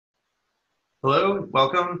Hello,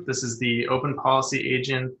 welcome. This is the Open Policy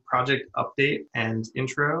Agent project update and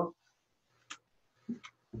intro.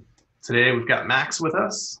 Today we've got Max with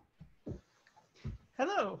us.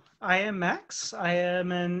 Hello, I am Max. I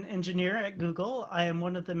am an engineer at Google. I am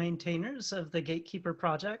one of the maintainers of the Gatekeeper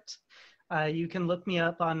project. You can look me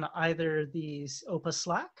up on either the OPA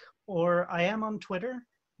Slack or I am on Twitter,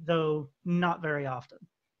 though not very often.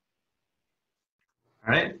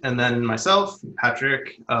 All right, and then myself,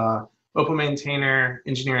 Patrick, OPA maintainer,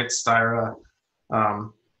 engineer at Styra,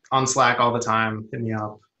 on Slack all the time, hit me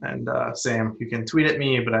up. And Sam, you can tweet at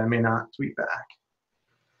me, but I may not tweet back.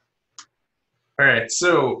 All right,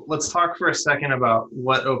 so let's talk for a second about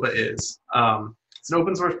what OPA is. It's an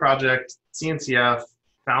open source project, CNCF,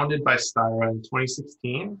 founded by Styra in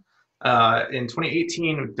 2016. In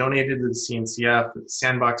 2018, we donated to the CNCF, the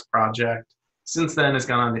Sandbox project. Since then, has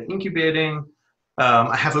gone on to incubating.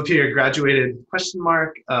 I have up here graduated ?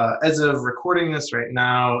 As of recording this right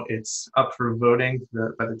now, it's up for voting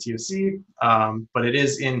by the TOC, but it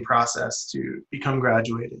is in process to become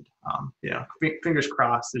graduated. Fingers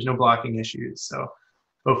crossed, there's no blocking issues. So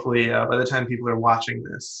hopefully by the time people are watching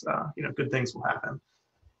this, good things will happen.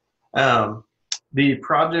 The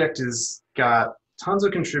project has got tons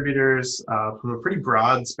of contributors from a pretty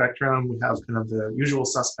broad spectrum. We have kind of the usual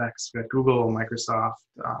suspects. We have Google, Microsoft.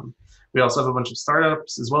 We also have a bunch of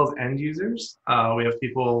startups as well as end users. We have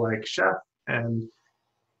people like Chef and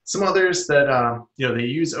some others that they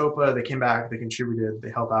use OPA. They came back, they contributed,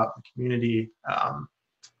 they help out the community.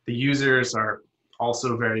 The users are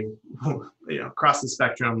also very across the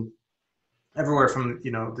spectrum, everywhere from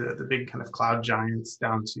the big kind of cloud giants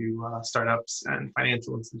down to startups and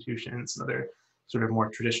financial institutions and other sort of more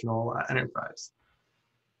traditional enterprise.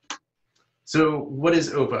 So what is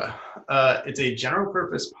OPA? It's a general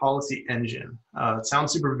purpose policy engine. It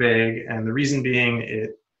sounds super vague, and the reason being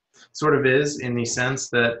it sort of is in the sense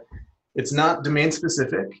that it's not domain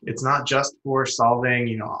specific. It's not just for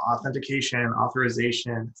solving authentication,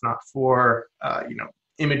 authorization. It's not for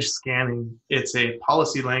image scanning. It's a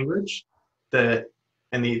policy language that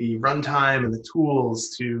and the runtime and the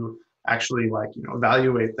tools to actually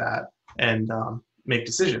evaluate that and make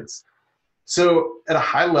decisions. So at a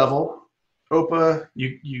high level, OPA,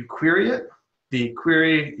 you query it. The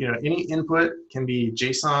query, any input can be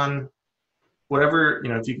JSON, whatever,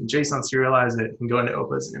 if you can JSON serialize it, it can go into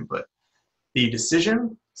OPA as an input. The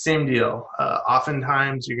decision, same deal.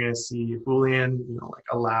 Oftentimes you're going to see Boolean, like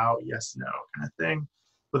allow, yes, no kind of thing.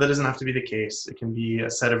 But that doesn't have to be the case. It can be a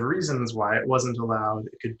set of reasons why it wasn't allowed.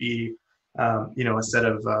 It could be, a set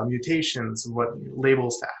of mutations, what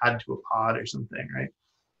labels to add to a pod or something, right?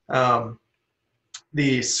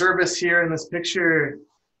 The service here in this picture,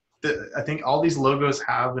 I think all these logos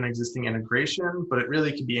have an existing integration, but it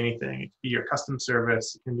really could be anything. It could be your custom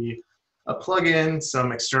service. It can be a plugin,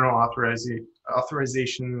 some external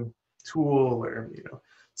authorization tool, or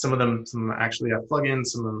some of them actually have plugins.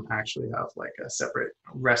 Some of them actually have like a separate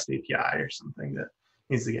REST API or something that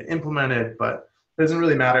needs to get implemented. But it doesn't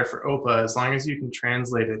really matter for OPA as long as you can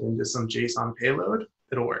translate it into some JSON payload,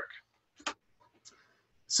 it'll work.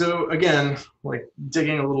 So again, like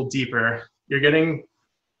digging a little deeper, you're getting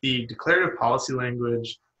the declarative policy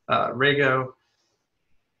language, Rego.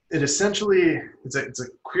 It essentially, it's a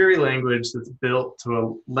query language that's built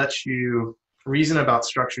to let you reason about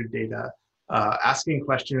structured data, asking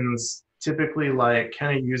questions typically like,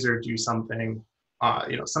 can a user do something,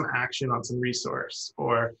 some action on some resource,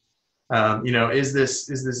 or is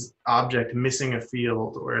this object missing a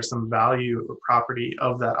field, or some value or property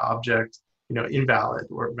of that object, invalid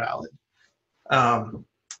or valid.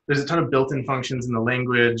 There's a ton of built-in functions in the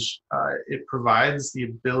language. It provides the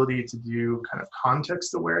ability to do kind of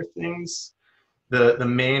context-aware things. The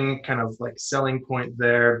main kind of like selling point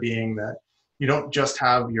there being that you don't just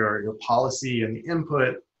have your policy and the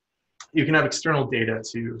input, you can have external data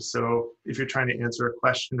too. So if you're trying to answer a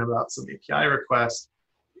question about some API request,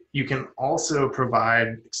 you can also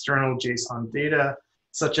provide external JSON data,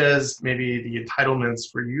 such as maybe the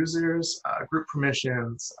entitlements for users, group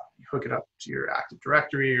permissions, you hook it up to your Active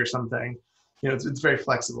Directory or something. It's very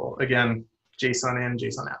flexible. Again, JSON in,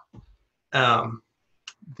 JSON out.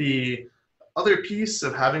 The other piece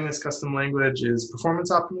of having this custom language is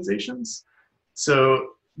performance optimizations.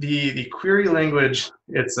 So the query language,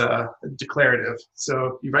 it's declarative.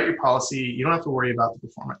 So you write your policy, you don't have to worry about the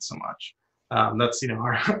performance so much. That's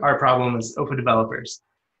our problem as OPA developers.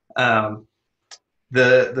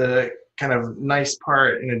 The kind of nice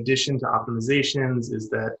part, in addition to optimizations, is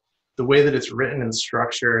that the way that it's written and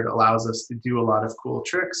structured allows us to do a lot of cool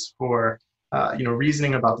tricks for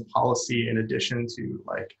reasoning about the policy, in addition to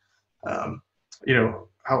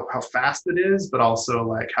how fast it is, but also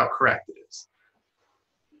like how correct it is.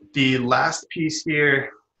 The last piece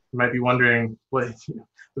here, you might be wondering, what we've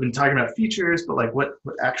been talking about features, but like what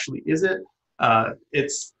actually is it?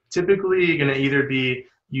 It's typically going to either be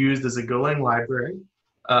used as a Golang library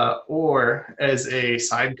or as a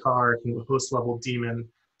sidecar, kind of a host level daemon.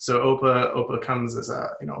 So OPA comes as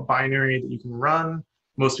a binary that you can run.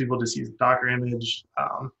 Most people just use a Docker image,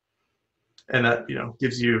 and that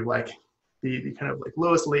gives you like the kind of like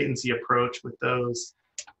lowest latency approach with those.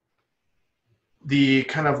 The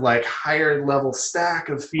kind of like higher level stack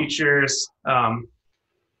of features, I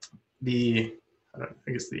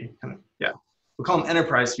guess the kind of, we'll call them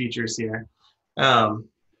enterprise features here.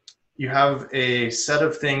 You have a set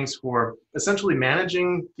of things for essentially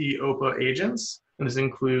managing the OPA agents, and this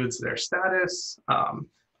includes their status,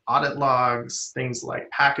 audit logs, things like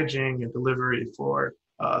packaging and delivery for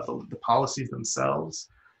the policies themselves,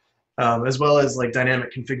 as well as like dynamic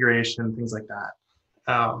configuration, things like that.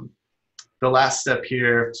 The last step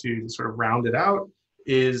here to sort of round it out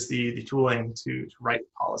is the tooling to write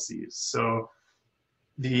policies. So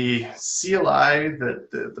the CLI,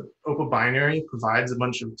 the OPA binary provides a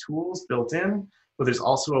bunch of tools built in, but there's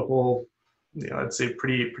also a whole, I'd say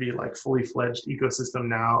pretty like fully fledged ecosystem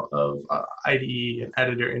now of IDE and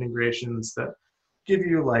editor integrations that give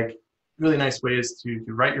you like really nice ways to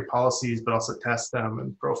write your policies, but also test them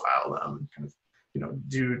and profile them and kind of,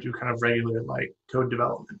 do kind of regular like code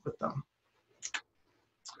development with them.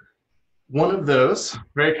 One of those,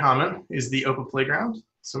 very common, is the OPA Playground.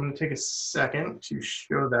 So I'm going to take a second to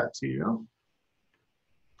show that to you.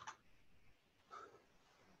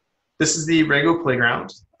 This is the Rego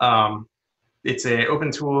Playground. It's an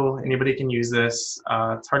open tool. Anybody can use this.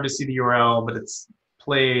 It's hard to see the URL, but it's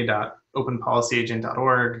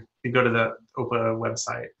play.openpolicyagent.org. If you go to the OPA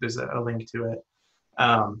website, there's a link to it.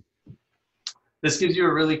 This gives you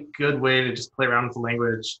a really good way to just play around with the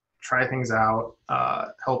language, try things out,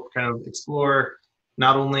 help kind of explore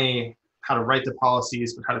not only how to write the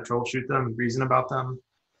policies, but how to troubleshoot them and reason about them.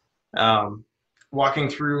 Walking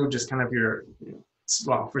through just kind of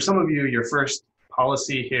well, for some of you, your first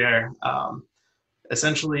policy here,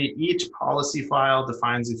 essentially each policy file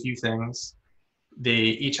defines a few things. They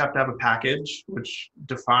each have to have a package, which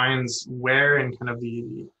defines where in kind of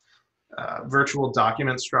the virtual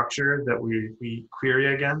document structure that we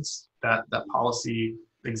query against that policy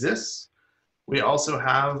exists. We also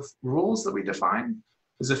have rules that we define.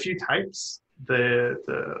 There's a few types. The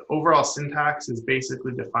overall syntax is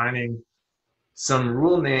basically defining some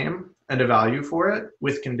rule name and a value for it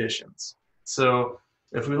with conditions. So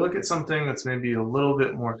if we look at something that's maybe a little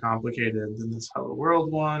bit more complicated than this hello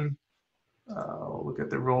world one, we'll look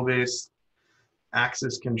at the role-based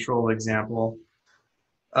access control example.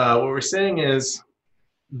 What we're saying is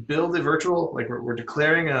build a virtual, like we're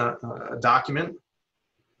declaring a document.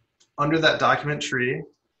 Under that document tree,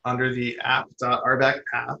 under the app.rbac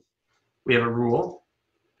path, we have a rule.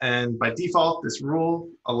 And by default, this rule,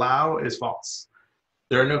 allow, is false.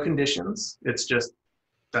 There are no conditions. It's just,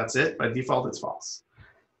 that's it. By default, it's false.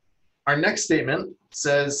 Our next statement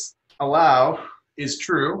says allow is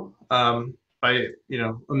true by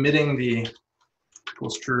omitting the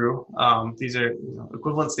equals true. These are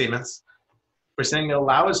equivalent statements. We're saying that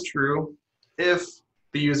allow is true if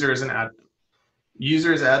the user is an admin.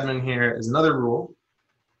 User is admin here is another rule.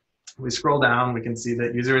 We scroll down, we can see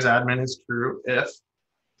that user is admin is true if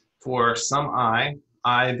for some I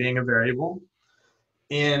being a variable,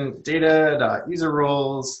 in data.user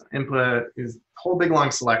roles, input is a whole big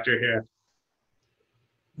long selector here.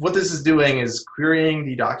 What this is doing is querying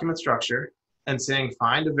the document structure and saying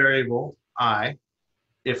find a variable I.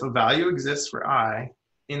 If a value exists for I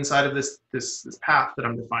inside of this path that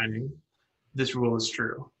I'm defining, this rule is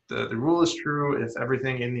true. The rule is true if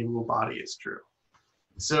everything in the rule body is true.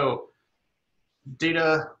 So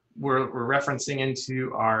data we're referencing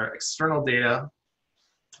into our external data.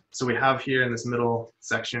 So we have here in this middle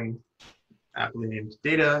section, aptly named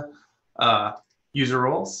data, user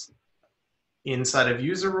roles. Inside of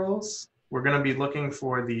user roles, we're going to be looking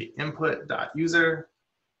for the input.user.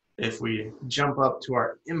 If we jump up to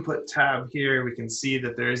our input tab here, we can see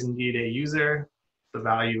that there is indeed a user. The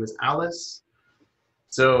value is Alice.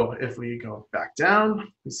 So if we go back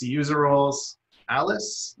down, we see user roles,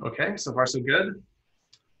 Alice. Okay, so far so good.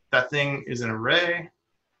 That thing is an array.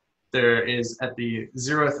 There is at the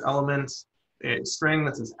 0th element a string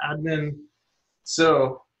that says admin.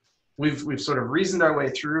 So we've sort of reasoned our way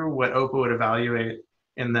through what OPA would evaluate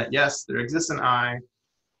in that, yes, there exists an I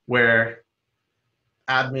where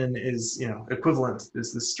admin is equivalent. The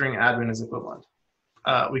string admin is equivalent.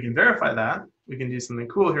 We can verify that. We can do something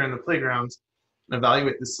cool here in the playground. and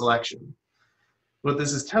evaluate this selection. What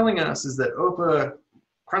this is telling us is that OPA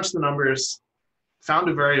crunched the numbers, found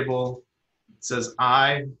a variable, says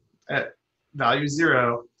I at value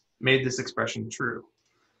 0 made this expression true.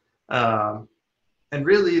 And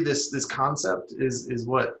really this concept is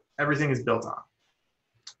what everything is built on.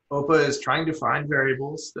 OPA is trying to find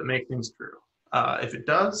variables that make things true. If it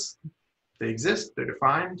does, they exist, they're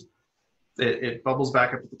defined, it bubbles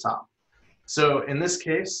back up at the top. So in this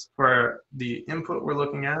case, for the input we're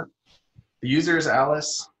looking at, the user is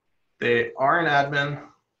Alice, they are an admin,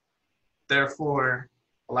 therefore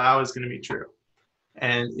allow is going to be true.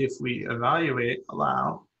 And if we evaluate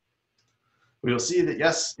allow, we will see that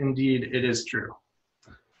yes, indeed, it is true.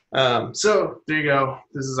 So there you go.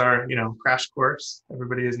 This is our crash course.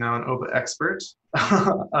 Everybody is now an OPA expert.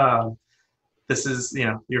 This is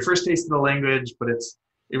your first taste of the language, but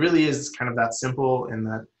it really is kind of that simple in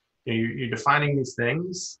that you're defining these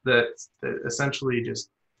things that essentially just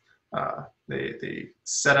they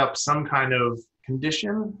set up some kind of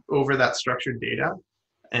condition over that structured data,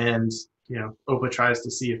 and OPA tries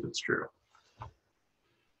to see if it's true.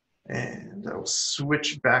 And I'll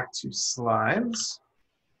switch back to slides.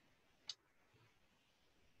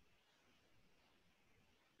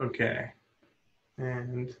 Okay,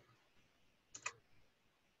 and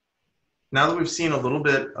now that we've seen a little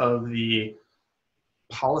bit of the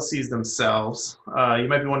policies themselves, you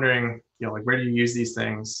might be wondering, like, where do you use these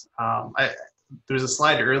things? There was a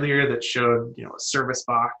slide earlier that showed, a service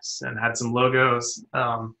box and had some logos.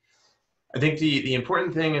 I think the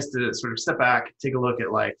important thing is to sort of step back, take a look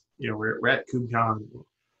at, like, we're at KubeCon,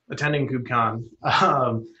 attending KubeCon,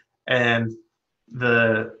 and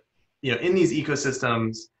in these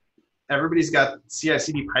ecosystems, everybody's got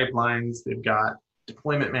CI/CD pipelines, they've got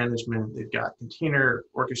deployment management, they've got container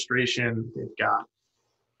orchestration, they've got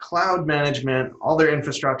cloud management, all their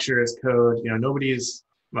infrastructure is code.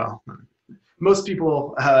 Most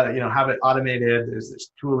people, have it automated.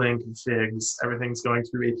 There's tooling, configs, everything's going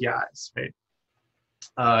through APIs, right?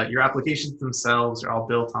 Your applications themselves are all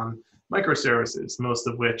built on microservices, most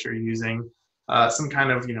of which are using some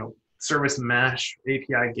kind of, service mesh,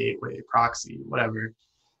 API gateway, proxy, whatever.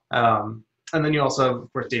 And then you also have,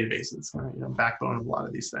 of course, databases, backbone of a lot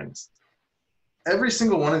of these things. Every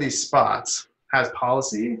single one of these spots has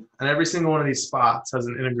policy, and every single one of these spots has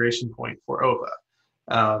an integration point for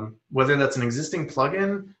OPA. Whether that's an existing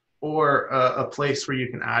plugin or a place where you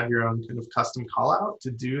can add your own kind of custom callout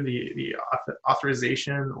to do the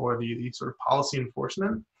authorization or the sort of policy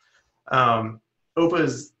enforcement. OPA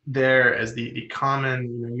is there as the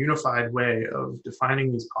common, unified way of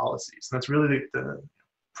defining these policies. And that's really the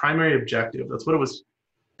primary objective. That's what it was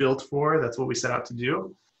built for. That's what we set out to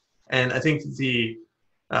do. And I think the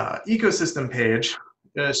ecosystem page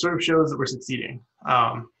sort of shows that we're succeeding.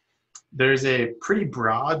 There's a pretty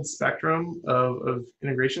broad spectrum of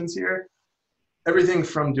integrations here. Everything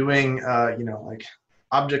from doing, like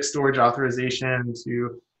object storage authorization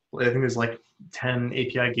to, I think there's like 10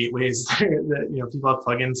 API gateways that people have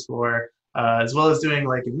plugins for, as well as doing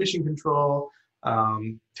like admission control,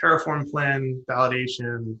 Terraform plan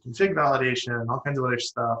validation, config validation, all kinds of other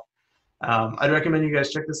stuff. I'd recommend you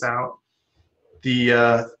guys check this out.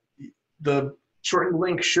 The shortened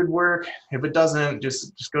link should work. If it doesn't,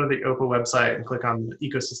 just go to the OPA website and click on the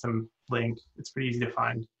ecosystem link. It's pretty easy to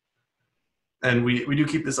find. And we do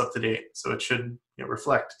keep this up to date, so it should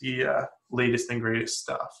reflect the latest and greatest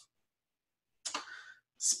stuff.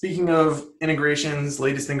 Speaking of integrations,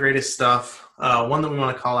 latest and greatest stuff, one that we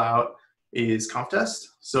want to call out is ConfTest.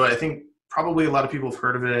 So I think probably a lot of people have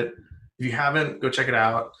heard of it. If you haven't, go check it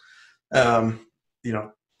out.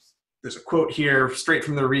 There's a quote here straight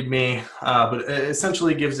from the README, but it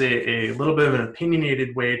essentially gives a little bit of an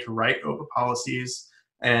opinionated way to write OPA policies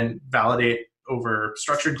and validate over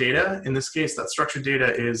structured data. In this case, that structured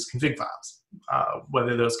data is config files,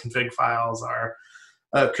 whether those config files are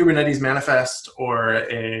a Kubernetes manifest or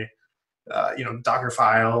a Docker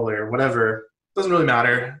file or whatever. Doesn't really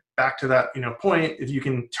matter. Back to that point, if you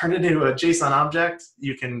can turn it into a JSON object,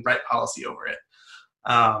 you can write policy over it.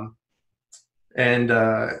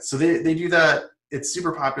 So they do that. It's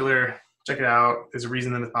super popular. Check it out. There's a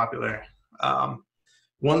reason that it's popular.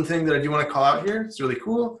 One thing that I do want to call out here, it's really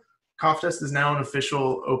cool. ConfTest is now an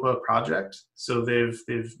official OPA project. So they've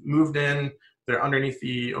moved in. They're underneath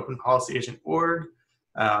the Open Policy Agent org.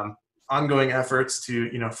 Ongoing efforts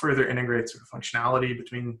to further integrate sort of functionality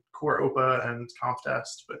between core OPA and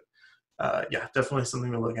ConfTest. But yeah, definitely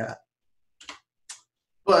something to look at.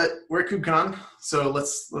 But we're at KubeCon, so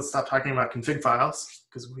let's stop talking about config files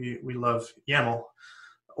because we love YAML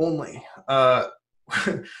only.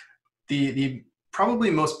 The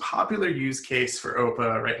probably most popular use case for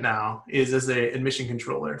OPA right now is as a admission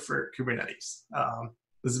controller for Kubernetes.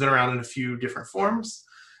 This has been around in a few different forms,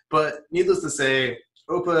 but needless to say,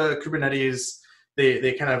 OPA, Kubernetes,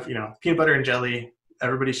 they kind of, peanut butter and jelly.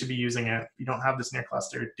 Everybody should be using it. If you don't have this in your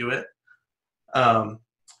cluster, do it.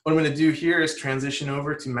 What I'm going to do here is transition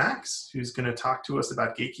over to Max, who's going to talk to us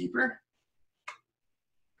about Gatekeeper.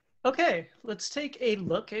 Okay, let's take a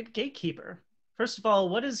look at Gatekeeper. First of all,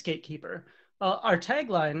 what is Gatekeeper? Our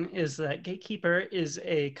tagline is that Gatekeeper is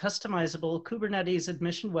a customizable Kubernetes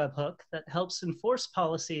admission webhook that helps enforce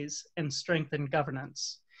policies and strengthen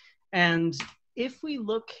governance. And if we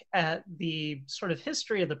look at the sort of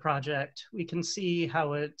history of the project, we can see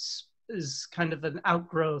how it is kind of an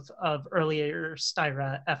outgrowth of earlier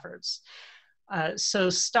Styra efforts. So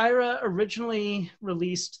Styra originally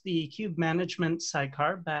released the kube management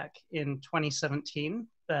sidecar back in 2017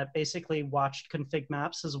 that basically watched config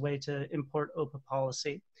maps as a way to import OPA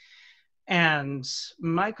policy. And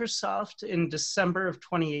Microsoft in December of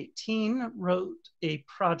 2018 wrote a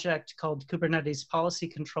project called Kubernetes Policy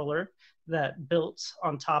Controller that built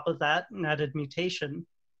on top of that and added mutation.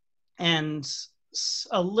 And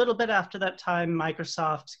a little bit after that time,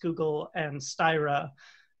 Microsoft, Google, and Styra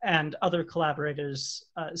and other collaborators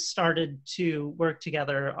started to work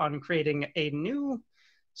together on creating a new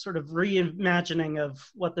sort of reimagining of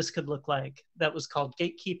what this could look like that was called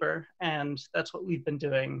Gatekeeper, and that's what we've been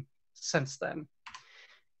doing since then.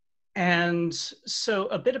 And so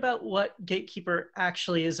a bit about what Gatekeeper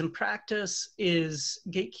actually is in practice is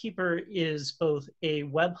Gatekeeper is both a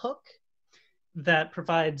webhook that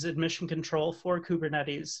provides admission control for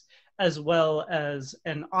Kubernetes, as well as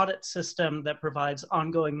an audit system that provides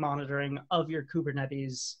ongoing monitoring of your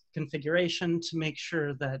Kubernetes configuration to make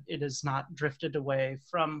sure that it is not drifted away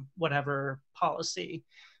from whatever policy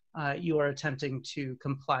you are attempting to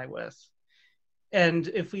comply with. And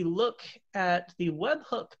if we look at the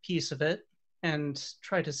webhook piece of it and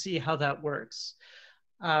try to see how that works,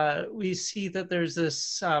 we see that there's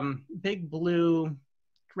this big blue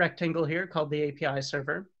rectangle here called the API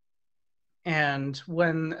server. And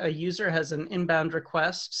when a user has an inbound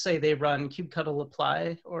request, say they run kubectl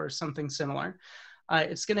apply or something similar,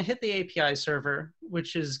 it's going to hit the API server,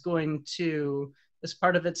 which is going to, as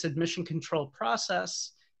part of its admission control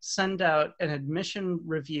process, send out an admission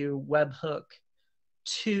review webhook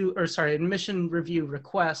admission review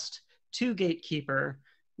request to Gatekeeper,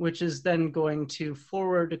 which is then going to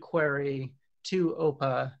forward a query to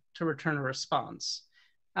OPA to return a response.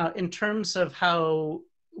 In terms of how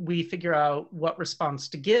we figure out what response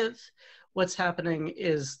to give, what's happening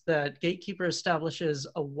is that Gatekeeper establishes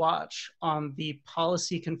a watch on the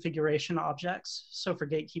policy configuration objects. So for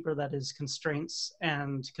Gatekeeper, that is constraints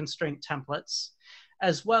and constraint templates,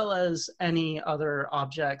 as well as any other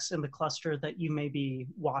objects in the cluster that you may be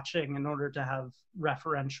watching in order to have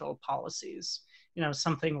referential policies.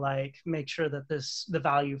 Something like make sure that the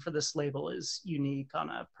value for this label is unique on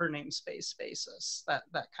a per namespace basis,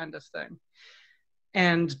 that kind of thing.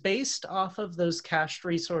 And based off of those cached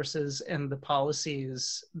resources and the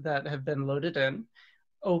policies that have been loaded in,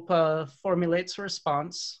 OPA formulates a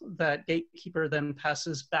response that Gatekeeper then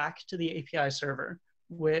passes back to the API server,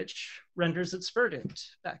 which renders its verdict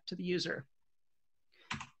back to the user.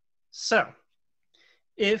 So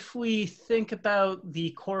if we think about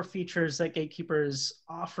the core features that Gatekeeper is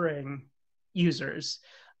offering users,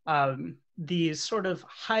 these sort of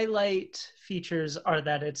highlight features are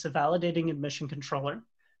that it's a validating admission controller,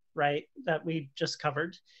 right, that we just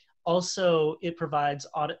covered. Also, it provides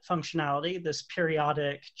audit functionality, this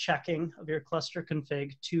periodic checking of your cluster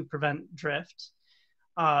config to prevent drift,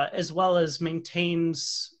 as well as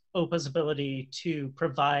maintains OPA's ability to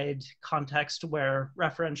provide context-aware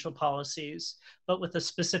referential policies, but with a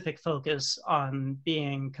specific focus on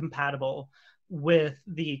being compatible with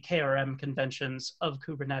the KRM conventions of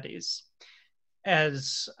Kubernetes.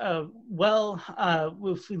 As well,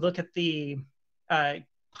 if we look at the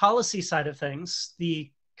policy side of things, the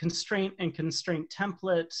constraint and constraint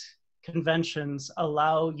template conventions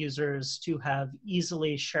allow users to have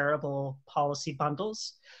easily shareable policy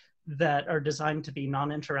bundles that are designed to be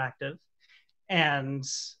non-interactive, and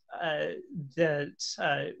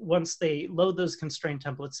that once they load those constraint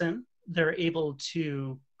templates in, they're able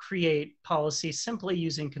to create policy simply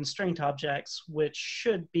using constraint objects, which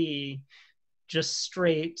should be just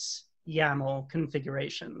straight YAML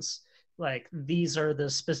configurations. Like, these are the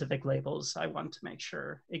specific labels I want to make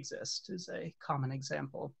sure exist is a common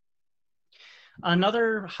example.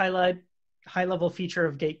 Another high-level feature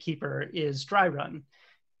of Gatekeeper is dry run.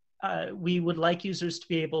 We would like users to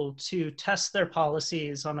be able to test their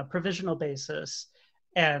policies on a provisional basis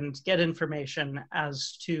and get information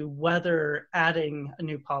as to whether adding a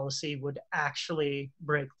new policy would actually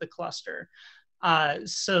break the cluster.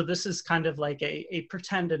 So this is kind of like a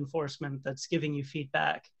pretend enforcement that's giving you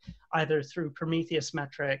feedback either through Prometheus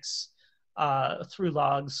metrics, through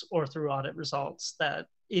logs, or through audit results, that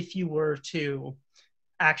if you were to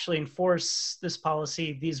actually enforce this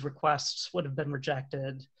policy, these requests would have been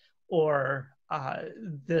rejected, or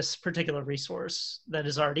this particular resource that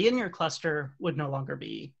is already in your cluster would no longer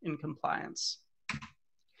be in compliance.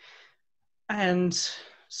 And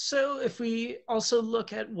so if we also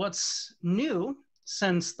look at what's new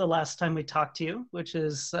since the last time we talked to you, which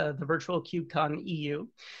is the virtual KubeCon EU,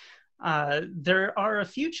 there are a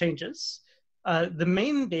few changes. The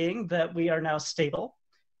main being that we are now stable,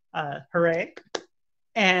 hooray,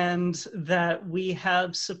 and that we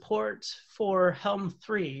have support for Helm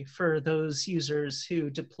 3 for those users who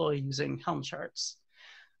deploy using Helm charts.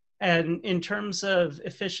 And in terms of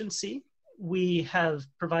efficiency, we have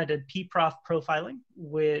provided pprof profiling,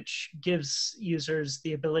 which gives users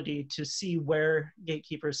the ability to see where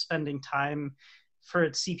Gatekeeper is spending time for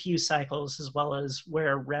its CPU cycles, as well as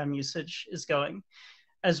where RAM usage is going,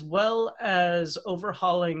 as well as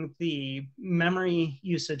overhauling the memory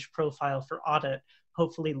usage profile for audit,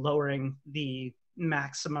 hopefully lowering the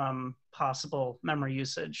maximum possible memory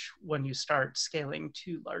usage when you start scaling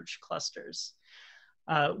to large clusters.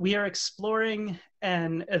 We are exploring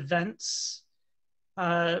an events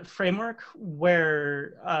framework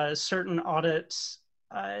where certain audit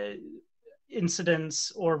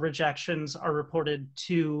incidents or rejections are reported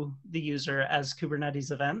to the user as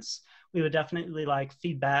Kubernetes events. We would definitely like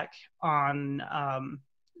feedback on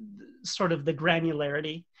sort of the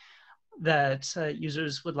granularity that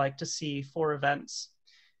users would like to see for events.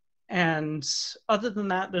 And other than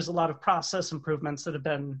that, there's a lot of process improvements that have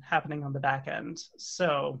been happening on the back end.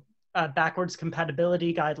 So backwards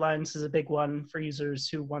compatibility guidelines is a big one for users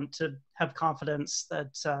who want to have confidence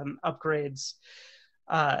that upgrades,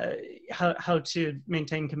 how to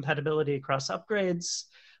maintain compatibility across upgrades.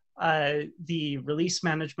 The release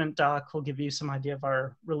management doc will give you some idea of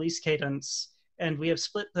our release cadence. And we have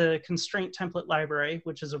split the constraint template library,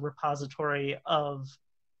 which is a repository of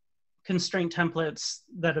constraint templates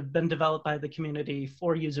that have been developed by the community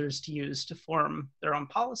for users to use to form their own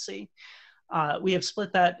policy. We have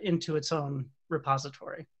split that into its own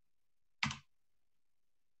repository.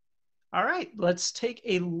 All right, let's take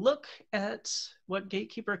a look at what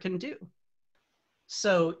Gatekeeper can do.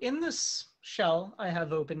 So in this shell I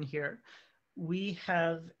have open here, we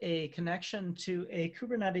have a connection to a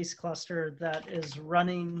Kubernetes cluster that is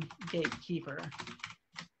running Gatekeeper.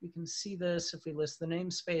 We can see this if we list the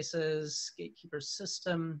namespaces. Gatekeeper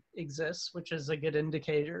system exists, which is a good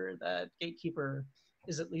indicator that Gatekeeper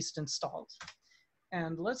is at least installed.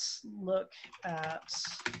 And let's look at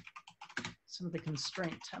some of the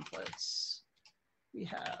constraint templates we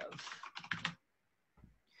have.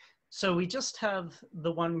 So we just have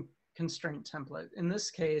the one constraint template. In this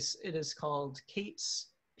case, it is called Kate's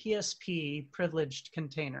PSP privileged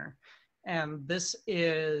container. And this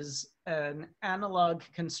is an analog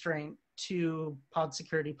constraint to pod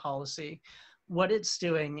security policy. What it's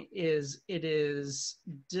doing is it is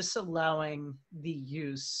disallowing the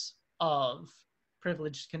use of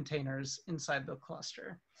privileged containers inside the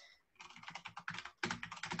cluster.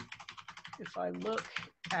 If I look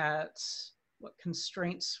at what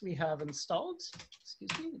constraints we have installed,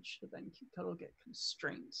 excuse me, it should have been kubectl get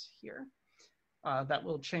constraints here. That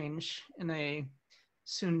will change in a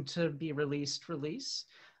soon to be released release.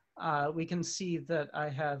 We can see that I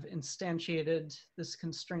have instantiated this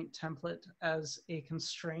constraint template as a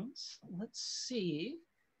constraint. Let's see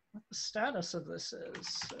what the status of this is.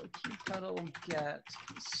 So kubectl get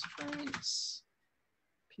constraints,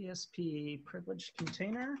 PSP privileged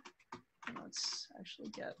container. And let's actually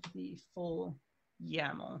get the full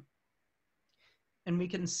YAML. And we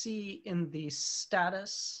can see in the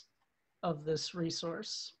status of this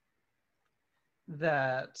resource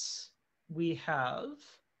that we have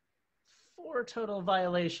 4 total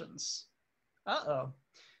violations. Uh-oh,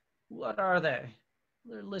 what are they?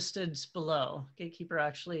 They're listed below. Gatekeeper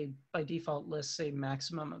actually, by default, lists a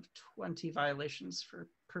maximum of 20 violations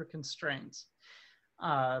per constraint.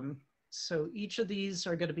 So each of these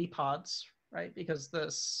are going to be pods, right? Because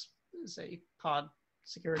this is a pod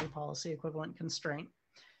security policy equivalent constraint.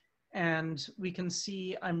 And we can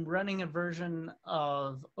see I'm running a version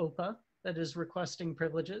of OPA that is requesting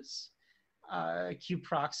privileges.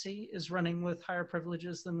 kubeproxy is running with higher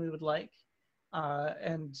privileges than we would like,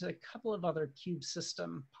 and a couple of other kube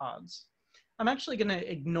system pods. I'm actually going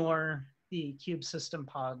to ignore the kube system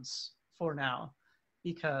pods for now,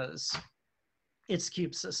 because its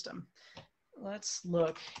kube system. Let's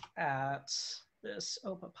look at this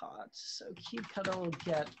OPA pod. So kubectl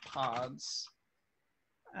get pods,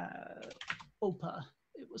 OPA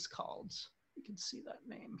it was called. You can see that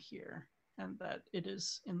name here, and that it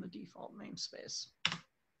is in the default namespace.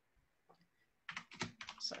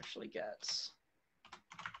 Let's actually get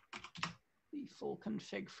the full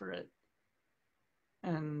config for it.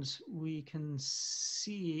 And we can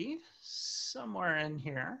see somewhere in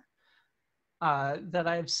here that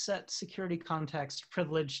I've set security context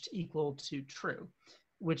privileged equal to true,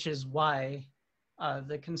 which is why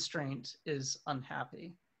the constraint is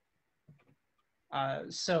unhappy.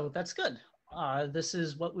 So that's good. This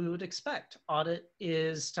is what we would expect. Audit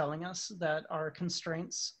is telling us that our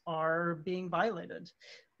constraints are being violated.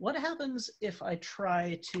 What happens if I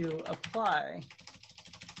try to apply?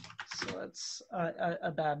 So that's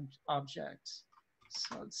a bad object.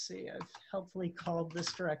 So let's see, I've helpfully called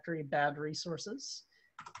this directory bad resources.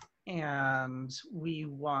 And we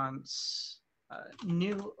want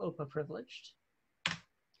new OPA privileged.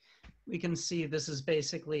 We can see this is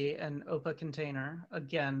basically an OPA container,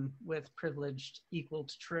 again, with privileged equal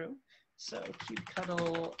to true. So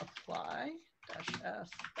kubectl apply -f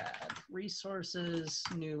bad resources,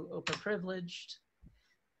 new OPA privileged,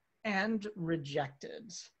 and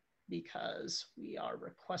rejected, because we are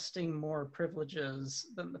requesting more privileges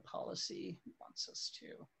than the policy wants us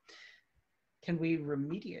to. Can we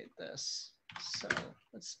remediate this? So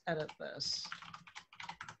let's edit this.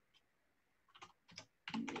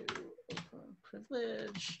 New OPA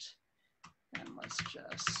privileged, and let's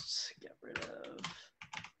just get rid of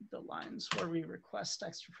the lines where we request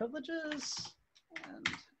extra privileges, and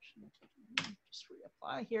just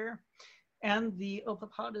reapply here. And the OPA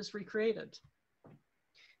pod is recreated.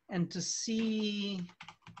 And to see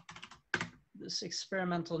this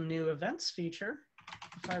experimental new events feature,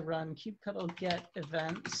 if I run kubectl get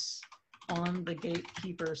events on the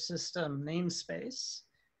gatekeeper system namespace,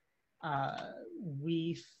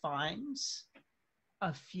 we find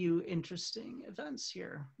a few interesting events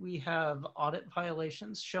here. We have audit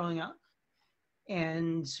violations showing up,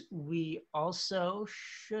 and we also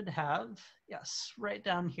should have, yes, right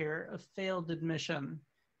down here, a failed admission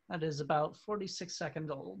that is about 46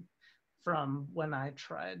 seconds old from when I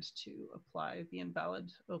tried to apply the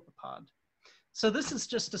invalid OPA pod. So this is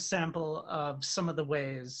just a sample of some of the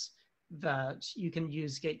ways that you can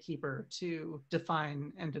use Gatekeeper to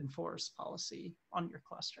define and enforce policy on your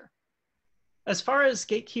cluster. As far as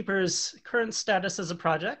Gatekeeper's current status as a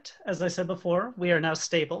project, as I said before, we are now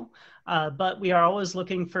stable, but we are always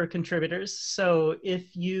looking for contributors. So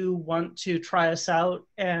if you want to try us out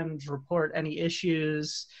and report any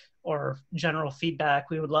issues or general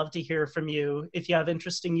feedback, we would love to hear from you. If you have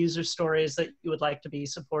interesting user stories that you would like to be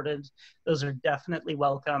supported, those are definitely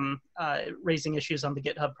welcome. Raising issues on the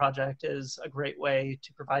GitHub project is a great way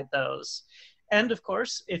to provide those. And of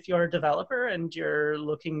course, if you're a developer and you're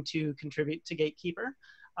looking to contribute to Gatekeeper,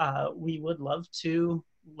 we would love to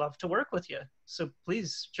work with you. So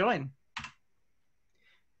please join.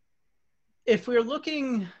 If we're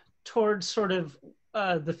looking towards sort of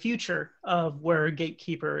the future of where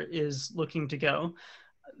Gatekeeper is looking to go,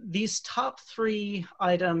 these top 3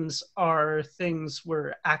 items are things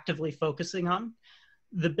we're actively focusing on.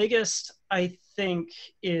 The biggest, I think,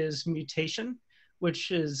 is mutation,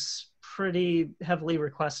 which is pretty heavily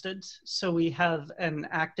requested. So we have an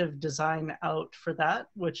active design out for that,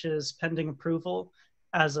 which is pending approval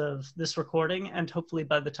as of this recording. And hopefully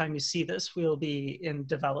by the time you see this, we'll be in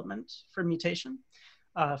development for mutation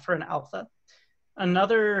for an alpha.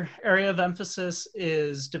 Another area of emphasis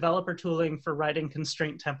is developer tooling for writing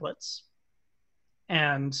constraint templates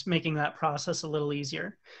and making that process a little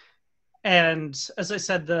easier. And as I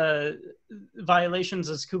said, the violations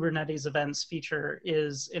as Kubernetes events feature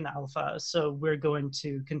is in alpha. So we're going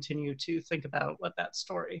to continue to think about what that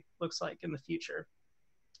story looks like in the future.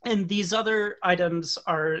 And these other items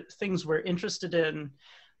are things we're interested in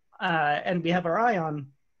and we have our eye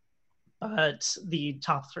on, but the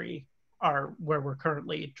top 3 are where we're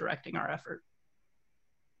currently directing our effort.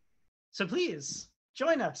 So please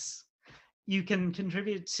join us. You can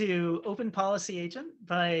contribute to Open Policy Agent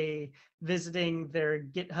by visiting their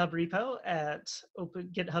GitHub repo at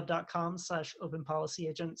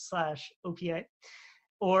github.com/openpolicyagent/OPA.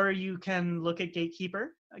 Or you can look at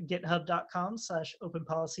Gatekeeper,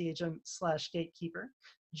 github.com/openpolicyagent/gatekeeper.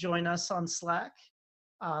 Join us on Slack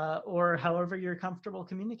or however you're comfortable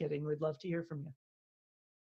communicating. We'd love to hear from you.